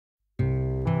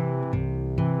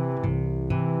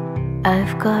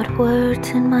I've got words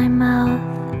in my mouth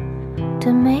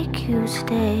to make you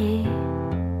stay.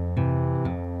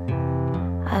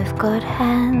 I've got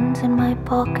hands in my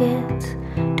pockets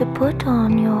to put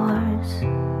on yours,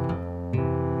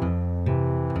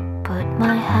 but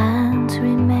my hands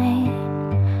remain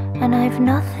and I've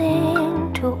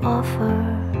nothing to offer.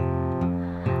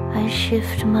 I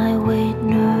shift my weight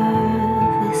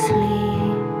nervously,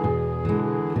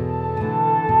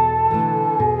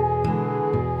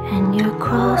 and you're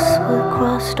cross with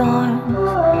crossed arms,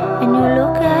 and you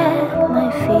look at my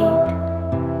feet,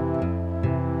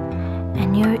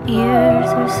 and your ears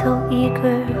are so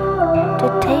eager to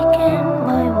take in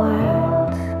my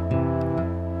words.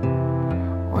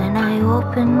 When I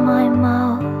open my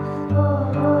mouth,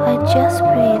 I just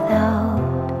breathe out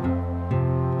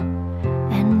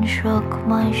and shrug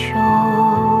my shoulders.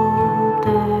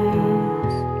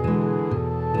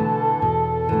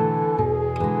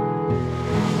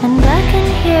 And I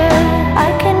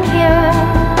can hear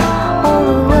all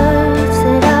the words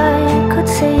that I could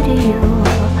say to you.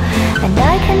 And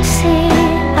I can see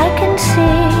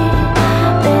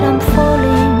that I'm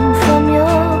falling from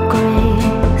your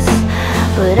grace.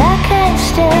 But I can't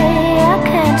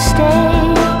stay,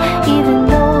 even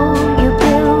though you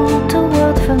built a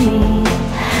world for me.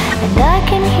 And I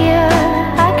can hear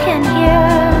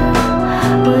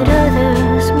what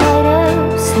others might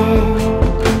have said.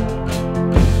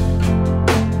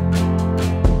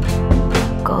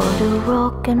 Got a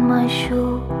rock in my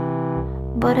shoe,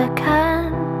 but I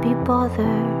can't be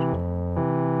bothered.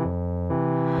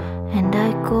 And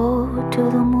I go to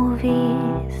the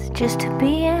movies just to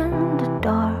be in the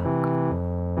dark.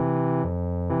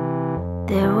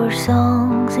 There were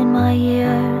songs in my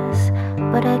ears,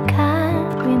 but I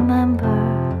can't remember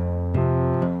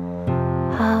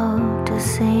how to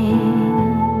sing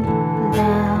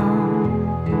them.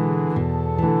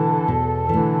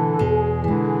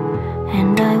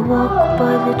 And I walk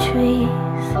by the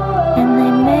trees and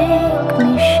they make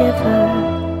me shiver.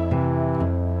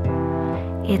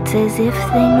 It's as if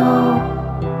they know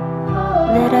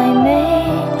that I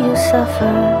made you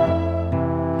suffer.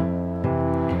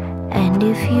 And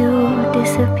if you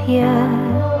disappear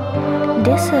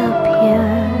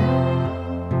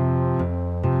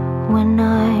when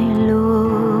I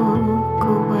look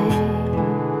away.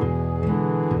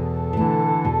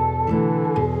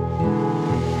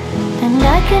 And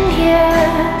I can hear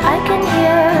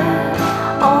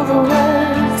all the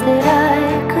words that I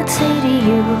could say to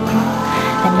you.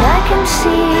 And I can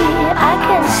see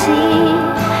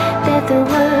that the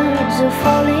words are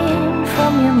falling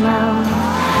from your mouth.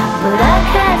 But I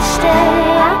can't stay